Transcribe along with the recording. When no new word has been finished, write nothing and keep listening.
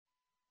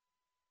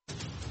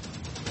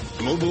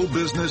Global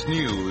business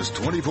news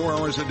 24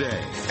 hours a day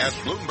at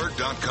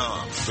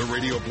Bloomberg.com, the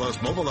Radio Plus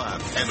mobile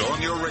app, and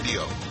on your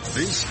radio.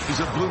 This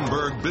is a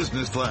Bloomberg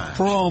Business Flash.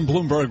 From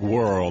Bloomberg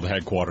World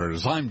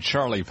Headquarters, I'm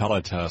Charlie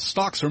Pellet.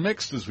 Stocks are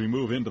mixed as we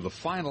move into the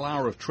final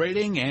hour of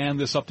trading, and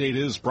this update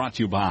is brought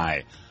to you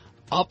by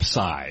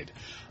Upside.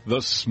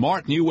 The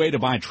smart new way to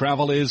buy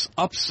travel is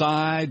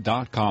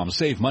Upside.com.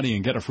 Save money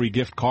and get a free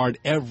gift card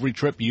every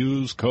trip.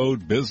 Use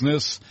code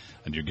BUSINESS,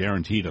 and you're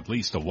guaranteed at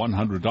least a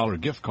 $100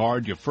 gift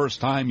card your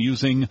first time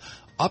using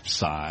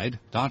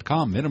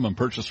Upside.com. Minimum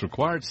purchase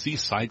required. See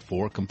site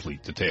for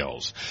complete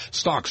details.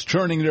 Stocks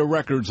churning their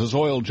records as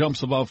oil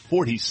jumps above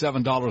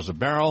 $47 a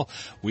barrel.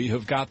 We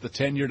have got the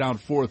 10-year down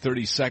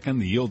 4/32.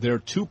 The yield there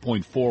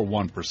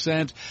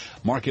 2.41%.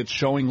 Markets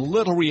showing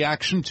little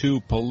reaction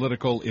to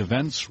political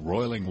events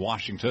roiling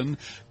Washington.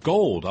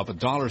 Gold up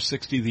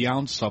 $1.60 the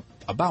ounce, up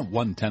about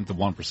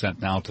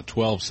 0.1% now to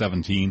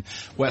 $12.17.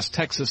 West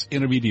Texas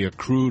Intermediate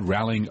crude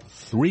rallying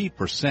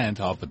 3%,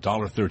 up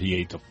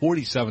 $1.38 to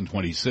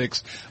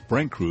 $47.26.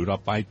 Brent crude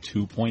up by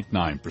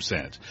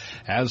 2.9%.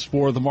 As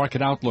for the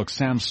market outlook,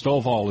 Sam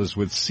Stovall is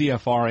with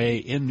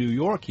CFRA in New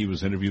York. He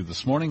was interviewed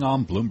this morning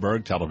on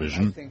Bloomberg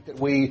Television. I think that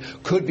we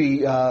could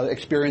be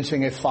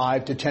experiencing a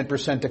 5 to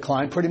 10%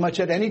 decline pretty much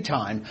at any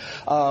time.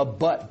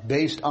 But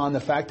based on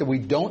the fact that we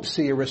don't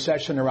see a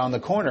recession around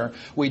the corner,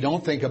 we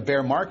don't think a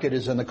bear market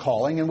is in the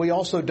calling, and we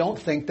also don't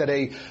think that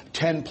a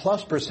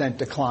 10+%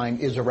 decline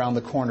is around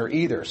the corner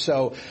either.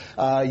 So,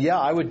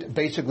 I would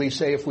basically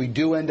say if we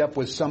do end up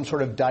with some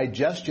sort of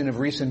digestion of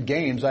recent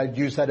gains, I'd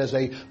use that as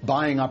a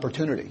buying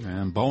opportunity.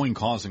 And Boeing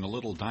causing a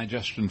little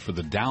digestion for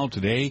the Dow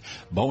today.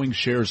 Boeing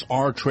shares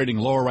are trading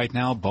lower right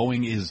now.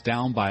 Boeing is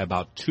down by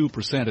about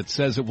 2%. It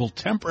says it will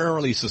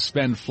temporarily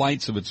suspend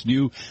flights of its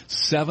new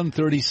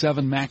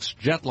 737 MAX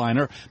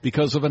jetliner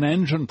because of an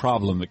engine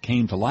problem that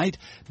came to light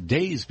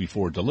days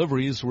before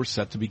deliveries were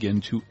set to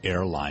begin to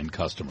airline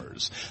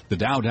customers. The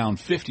Dow down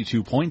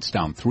 52 points,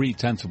 down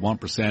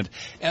 0.3%.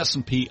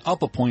 S&P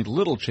up a point,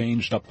 little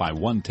changed, up by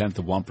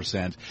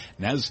 0.1%.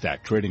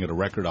 NASDAQ trading at a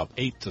record up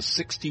 8 to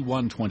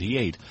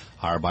 61.28,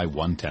 higher by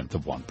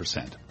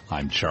 0.1%.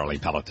 I'm Charlie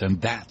Pellet,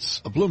 and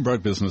that's a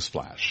Bloomberg Business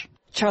Flash.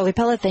 Charlie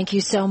Pellet, thank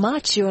you so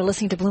much. You are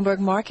listening to Bloomberg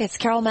Markets.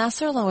 Carol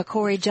Massar along with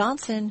Cory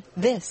Johnson.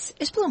 This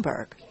is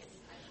Bloomberg.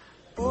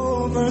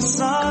 Over,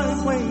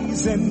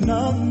 sideways, and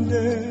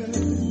under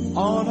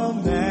on a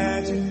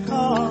magic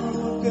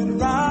carpet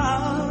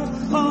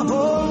ride, a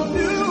whole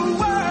new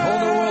world.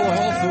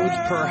 Whole Foods,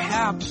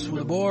 perhaps, with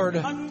the board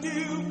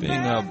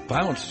being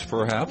bounced,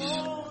 perhaps.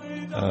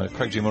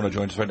 Craig Giammona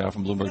joins us right now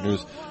from Bloomberg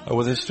News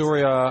with his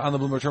story on the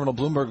Bloomberg Terminal.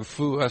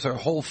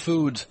 Whole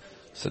Foods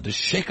said to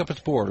shake up its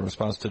board in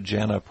response to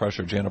Jana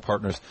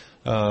Partners.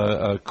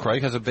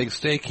 Craig has a big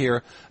stake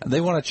here, and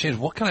they want to change.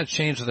 What kind of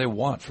change do they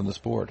want from this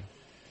board?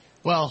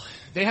 Well,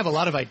 they have a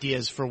lot of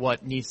ideas for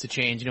what needs to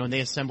change, and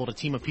they assembled a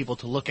team of people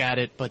to look at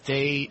it, but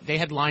they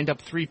had lined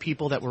up 3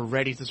 people that were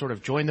ready to sort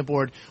of join the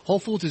board. Whole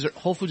Foods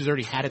has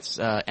already had its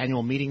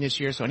annual meeting this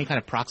year, so any kind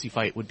of proxy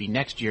fight would be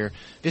next year.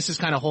 This is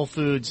kind of Whole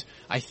Foods,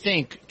 I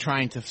think,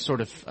 trying to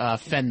sort of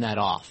fend that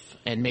off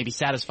and maybe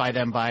satisfy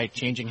them by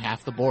changing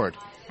half the board.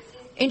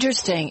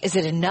 Interesting. Is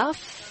it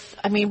enough?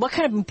 I mean, what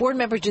kind of board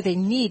members do they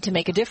need to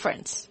make a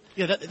difference?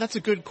 Yeah, that's a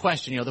good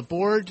question. The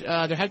board,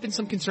 there had been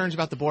some concerns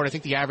about the board. I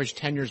think the average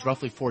tenure is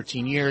roughly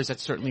 14 years. That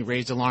certainly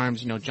raised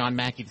alarms. John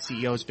Mackey, the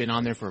CEO, has been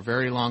on there for a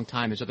very long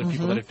time. There's other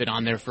people that have been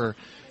on there for,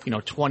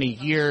 20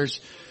 years.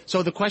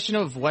 So the question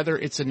of whether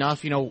it's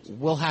enough,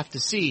 we'll have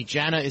to see.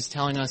 Jana is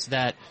telling us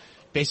that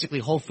basically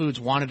Whole Foods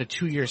wanted a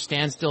 2-year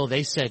standstill.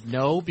 They said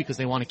no because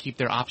they want to keep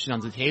their option on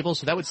the table.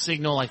 So that would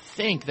signal, I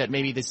think, that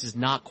maybe this is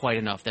not quite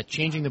enough, that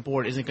changing the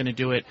board isn't going to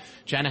do it.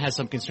 Jana has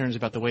some concerns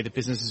about the way the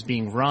business is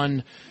being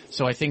run.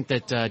 So I think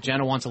that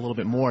Jana wants a little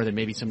bit more than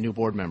maybe some new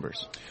board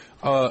members.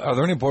 Are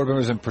there any board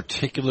members in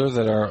particular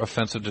that are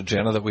offensive to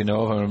Jana that we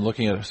know of? I'm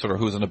looking at sort of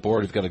who's on the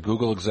board. You've got a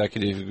Google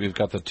executive. You've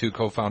got the 2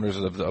 co-founders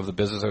of the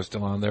business that are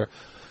still on there.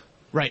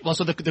 Right. Well,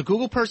 so the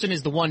Google person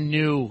is the one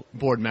new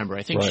board member.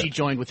 I think she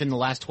joined within the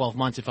last 12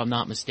 months, if I'm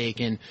not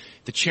mistaken.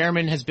 The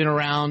chairman has been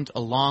around a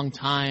long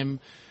time.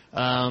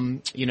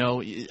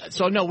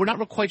 So no, we're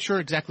not quite sure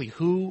exactly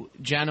who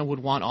Jana would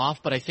want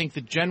off, but I think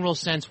the general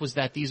sense was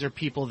that these are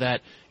people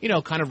that,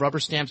 kind of rubber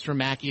stamps for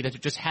Mackey, that there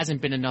just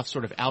hasn't been enough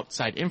sort of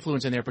outside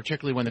influence in there,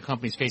 particularly when the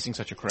company's facing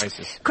such a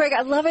crisis. Craig,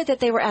 I love it that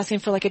they were asking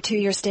for like a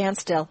 2-year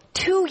standstill.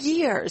 2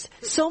 years!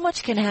 So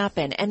much can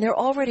happen, and they're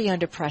already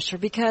under pressure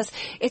because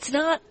it's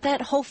not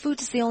that Whole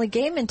Foods is the only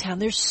game in town.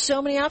 There's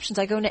so many options.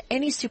 I go into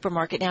any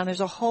supermarket now, and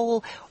there's a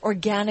whole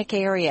organic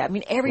area. I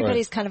mean,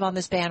 everybody's kind of on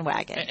this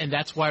bandwagon. And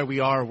that's why we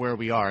are where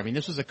we are. I mean,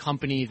 this was a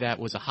company that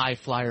was a high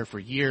flyer for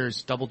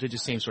years, double-digit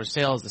same-store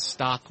sales. The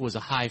stock was a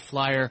high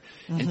flyer.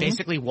 And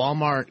basically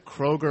Walmart,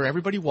 Kroger,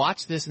 everybody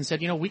watched this and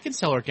said, we can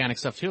sell organic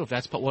stuff too if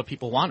that's what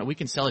people want. We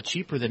can sell it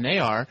cheaper than they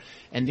are.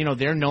 And,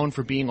 they're known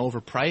for being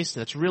overpriced.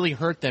 That's really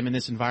hurt them in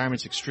this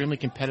environment. It's extremely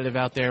competitive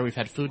out there. We've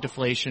had food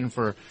deflation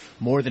for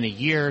more than a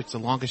year. It's the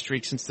longest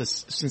streak since the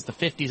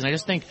 50s. And I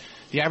just think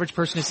the average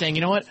person is saying,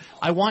 you know what?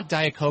 I want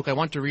Diet Coke, I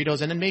want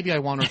Doritos, and then maybe I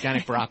want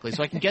organic broccoli.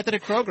 So I can get that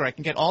at Kroger. I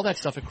can get all that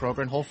stuff at Kroger,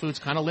 and Whole Foods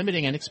kind of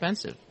limiting and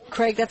expensive.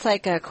 Craig, that's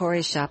like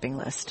Cory's shopping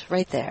list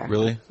right there.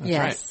 Really? That's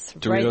yes.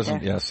 Right. Doritos,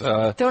 right yes.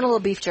 Throw in a little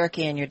beef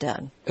jerky and you're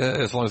done.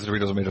 As long as the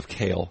Doritos are made of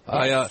kale.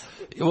 Yes.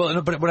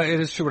 But it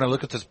is true when I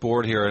look at this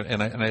board here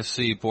and I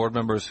see board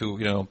members who,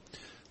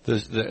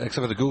 except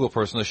for the Google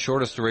person, the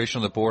shortest duration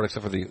on the board,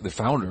 except for the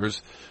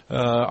founders,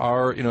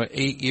 are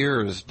 8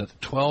 years,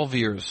 12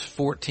 years,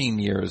 14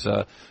 years.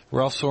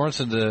 Ralph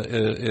Sorensen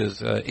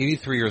is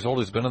 83 years old.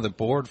 He's been on the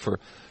board for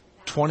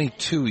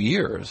 22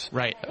 years.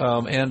 Right.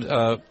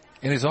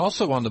 And he's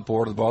also on the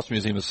board of the Boston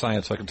Museum of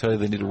Science. So I can tell you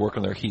they need to work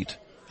on their heat.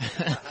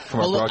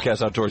 From our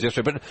broadcast outdoors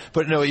yesterday.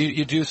 But no,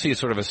 you do see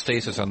sort of a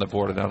stasis on the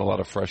board and not a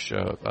lot of fresh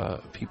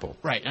people.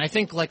 Right. And I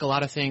think like a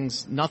lot of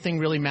things, nothing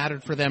really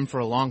mattered for them for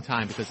a long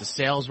time because the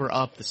sales were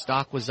up, the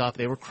stock was up,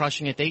 they were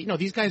crushing it.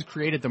 These guys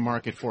created the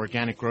market for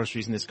organic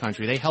groceries in this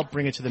country. They helped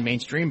bring it to the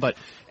mainstream, but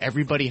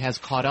everybody has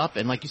caught up.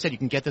 And like you said, you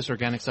can get this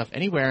organic stuff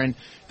anywhere, and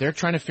they're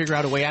trying to figure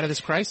out a way out of this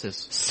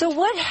crisis. So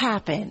what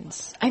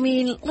happens? I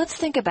mean, let's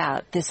think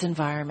about this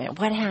environment.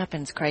 What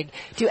happens, Craig?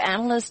 Do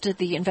analysts, do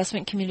the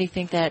investment community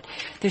think that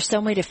there's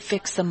some way to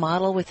fix the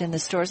model within the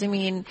stores? I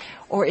mean,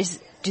 or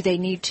do they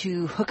need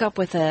to hook up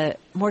with a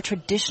more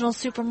traditional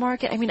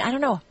supermarket? I mean, I don't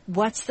know.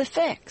 What's the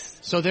fix?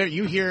 So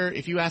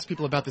if you ask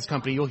people about this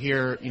company, you'll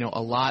hear,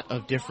 a lot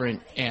of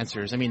different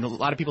answers. I mean, a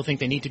lot of people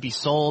think they need to be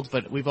sold,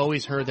 but we've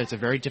always heard that it's a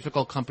very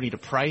difficult company to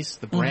price.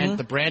 The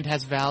brand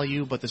has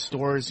value, but the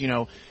stores,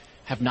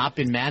 have not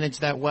been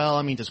managed that well.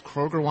 I mean, does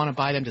Kroger want to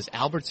buy them? Does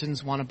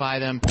Albertsons want to buy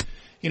them?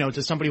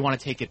 Does somebody want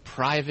to take it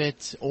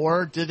private,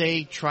 or do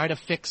they try to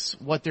fix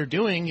what they're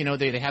doing?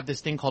 They have this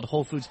thing called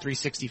Whole Foods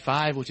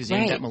 365, which is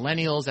aimed at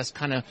millennials. That's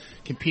kind of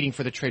competing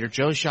for the Trader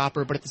Joe's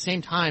shopper. But at the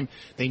same time,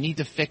 they need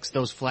to fix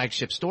those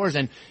flagship stores.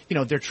 And,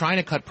 they're trying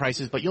to cut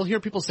prices, but you'll hear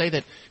people say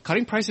that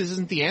cutting prices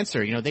isn't the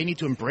answer. They need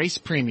to embrace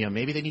premium.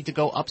 Maybe they need to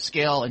go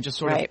upscale and just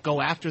sort of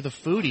go after the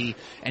foodie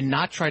and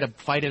not try to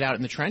fight it out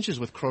in the trenches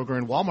with Kroger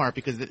and Walmart,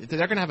 because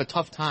they're going to have a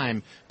tough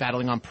time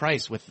battling on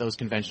price with those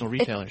conventional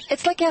retailers.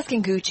 It's like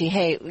asking Gucci,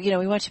 hey, we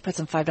want you to put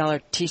some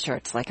 $5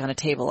 T-shirts like on a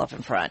table up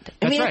in front.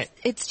 That's right.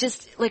 It's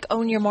just like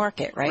own your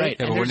market, right? Right.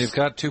 Yeah, but when you've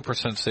got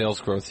 2%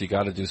 sales growth, you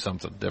got to do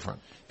something different.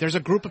 There's a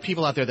group of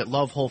people out there that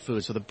love Whole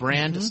Foods, so the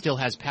brand still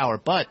has power.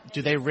 But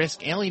do they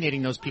risk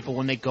alienating those people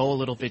when they go a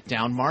little bit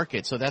down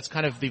market? So that's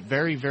kind of the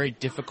very, very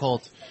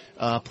difficult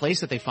place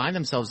that they find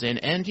themselves in.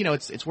 And,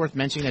 it's worth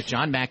mentioning that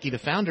John Mackey, the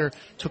founder,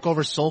 took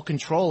over sole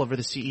control over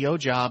the CEO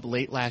job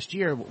late last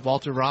year.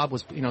 Walter Robb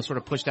was, sort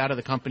of pushed out of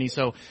the company.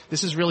 So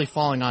this is really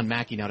falling on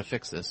Mackey now to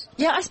fix this.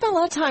 Yeah, I spent a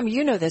lot of time,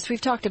 this,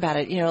 we've talked about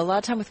it, a lot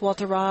of time with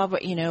Walter Robb,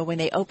 when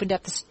they opened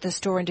up the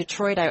store in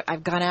Detroit.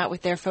 I've gone out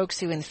with their folks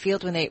who in the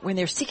field when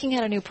they're seeking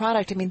out a new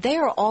product. I mean, they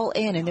are all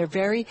in and they're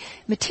very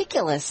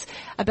meticulous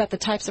about the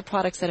types of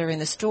products that are in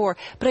the store.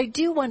 But I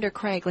do wonder,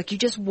 Craig, like you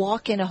just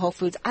walk into Whole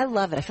Foods. I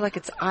love it. I feel like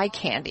it's eye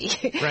candy,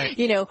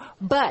 right.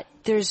 But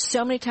there's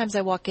so many times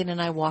I walk in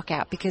and I walk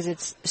out because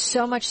it's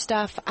so much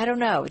stuff. I don't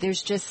know.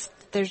 There's just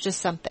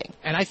something.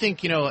 And I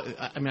think,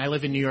 I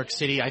live in New York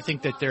City. I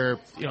think that they're,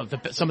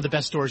 some of the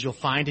best stores you'll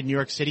find in New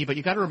York City, but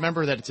you got to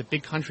remember that it's a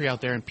big country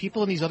out there, and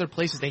people in these other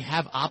places, they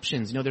have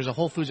options. There's a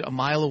Whole Foods a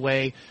mile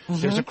away.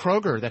 There's a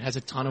Kroger that has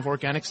a ton of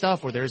organic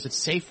stuff, or there's a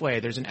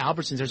Safeway, there's an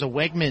Albertsons, there's a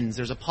Wegmans,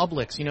 there's a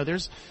Publix.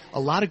 There's a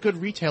lot of good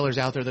retailers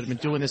out there that have been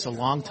doing this a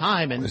long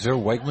time. And is there a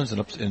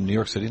Wegmans in New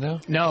York City now?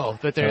 No,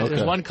 but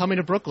there's one coming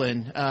to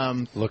Brooklyn.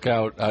 Look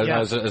out.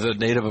 As a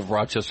native of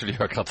Rochester, New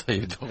York, I'll tell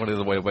you, don't want to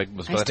the way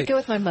Wegmans. I used to go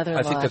with my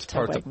mother-in-law. I think that's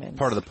part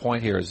of the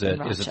point here is that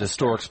the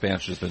store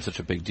expansion has been such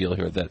a big deal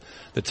here that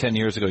 10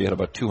 years ago you had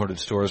about 200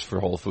 stores for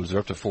Whole Foods. They're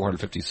up to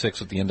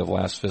 456 at the end of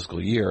last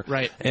fiscal year.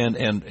 Right. And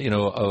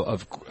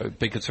of a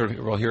big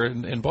concern here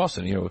in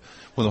Boston.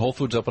 When the Whole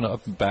Foods opened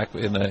up back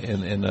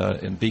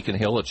in Beacon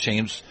Hill, it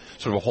changed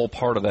sort of a whole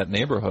part of that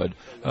neighborhood.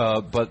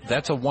 But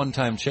that's a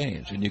one-time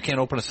change, and you can't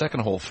open a second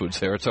Whole Foods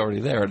there. It's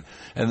already there.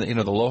 And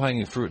the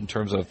low-hanging fruit in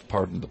terms of,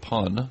 pardon the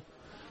pun,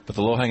 but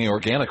the low-hanging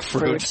organic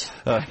fruit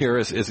here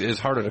is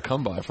harder to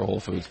come by for Whole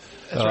Foods.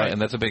 That's right.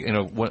 And that's a big,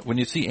 when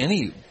you see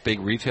any big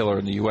retailer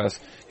in the U.S.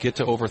 get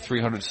to over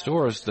 300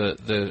 stores,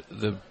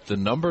 the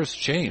numbers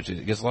change.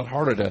 It gets a lot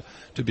harder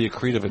to be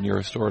accretive in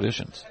your store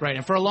additions. Right,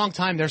 and for a long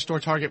time, their store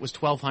target was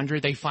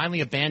 1,200. They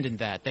finally abandoned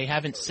that. They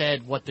haven't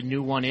said what the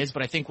new one is,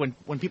 but I think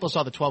when people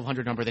saw the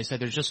 1,200 number, they said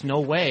there's just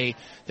no way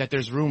that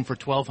there's room for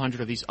 1,200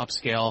 of these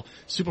upscale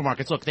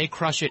supermarkets. Look, they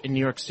crush it in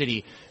New York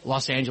City,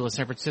 Los Angeles,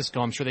 San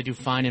Francisco. I'm sure they do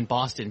fine in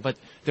Boston. But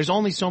there's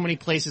only so many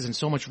places and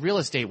so much real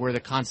estate where the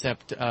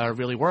concept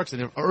really works,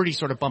 and they're already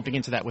sort of bumping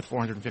into that with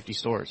 450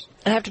 stores.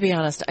 I have to be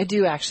honest, I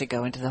do actually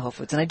go into the Whole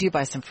Foods, and I do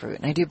buy some fruit,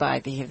 and I do buy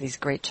these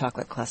great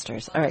chocolate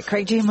clusters. All right,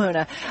 Craig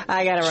Giammona,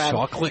 I got to run.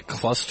 Chocolate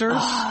clusters?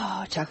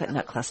 Oh, chocolate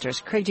nut clusters.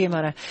 Craig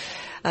Giammona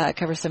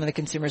covers some of the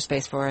consumer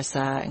space for us,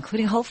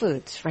 including Whole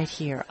Foods, right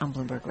here on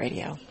Bloomberg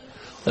Radio.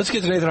 Let's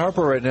get to Nathan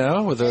Harper right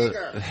now with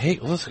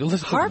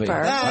let's Harper?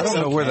 I don't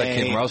know where that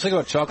came from. I was thinking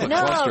about chocolate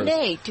clusters. No,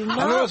 Nate, do not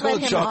I was let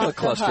going him chocolate off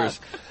the clusters.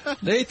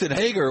 hook. Nathan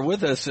Hager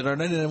with us in our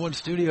 99.1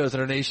 studios in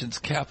our nation's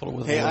capital.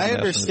 With Hey, I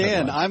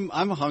understand.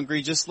 I'm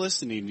hungry just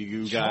listening to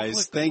you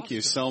guys. Thank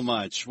you so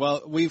much.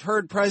 Well, we've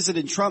heard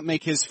President Trump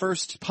make his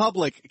first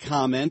public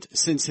comment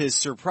since his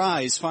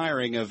surprise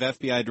firing of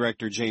FBI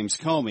Director James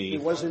Comey. He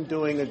wasn't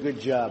doing a good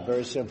job,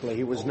 very simply.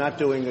 He was not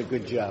doing a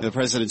good job. The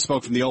president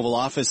spoke from the Oval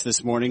Office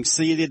this morning.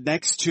 Seated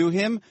next to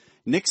him,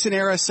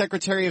 Nixon-era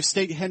Secretary of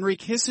State Henry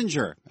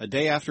Kissinger, a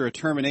day after a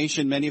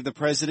termination many of the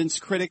president's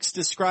critics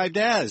described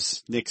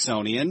as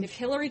Nixonian. If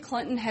Hillary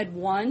Clinton had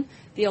won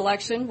the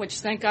election, which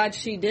thank God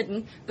she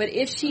didn't, but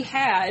if she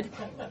had,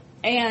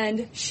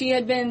 and she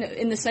had been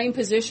in the same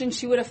position,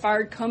 she would have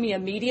fired Comey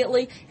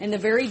immediately, and the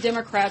very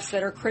Democrats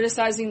that are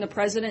criticizing the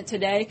president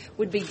today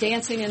would be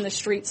dancing in the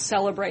streets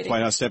celebrating.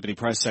 White House Deputy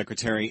Press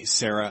Secretary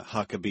Sarah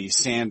Huckabee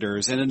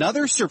Sanders. And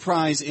another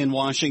surprise in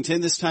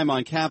Washington, this time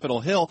on Capitol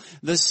Hill,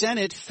 the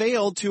Senate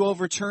failed to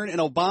overturn an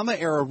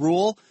Obama-era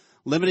rule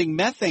limiting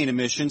methane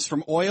emissions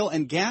from oil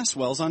and gas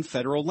wells on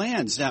federal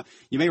lands. Now,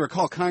 you may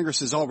recall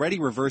Congress has already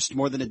reversed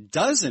more than a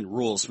dozen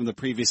rules from the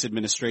previous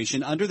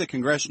administration under the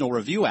Congressional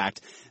Review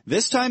Act.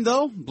 This time,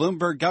 though,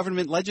 Bloomberg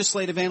government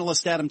legislative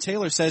analyst Adam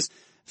Taylor says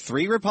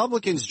 3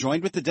 Republicans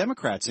joined with the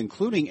Democrats,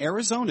 including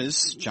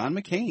Arizona's John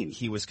McCain.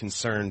 He was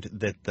concerned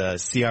that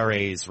the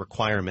CRA's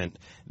requirement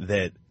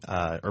that,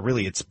 or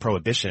really its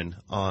prohibition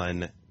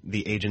on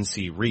the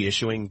agency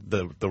reissuing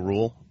the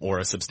rule or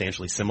a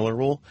substantially similar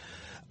rule,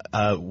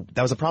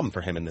 that was a problem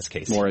for him in this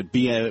case. More at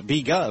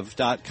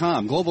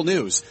bgov.com. Global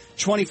news,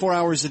 24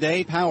 hours a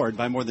day, powered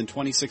by more than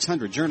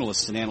 2,600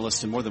 journalists and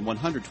analysts in more than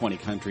 120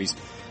 countries.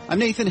 I'm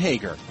Nathan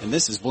Hager, and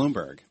this is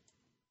Bloomberg.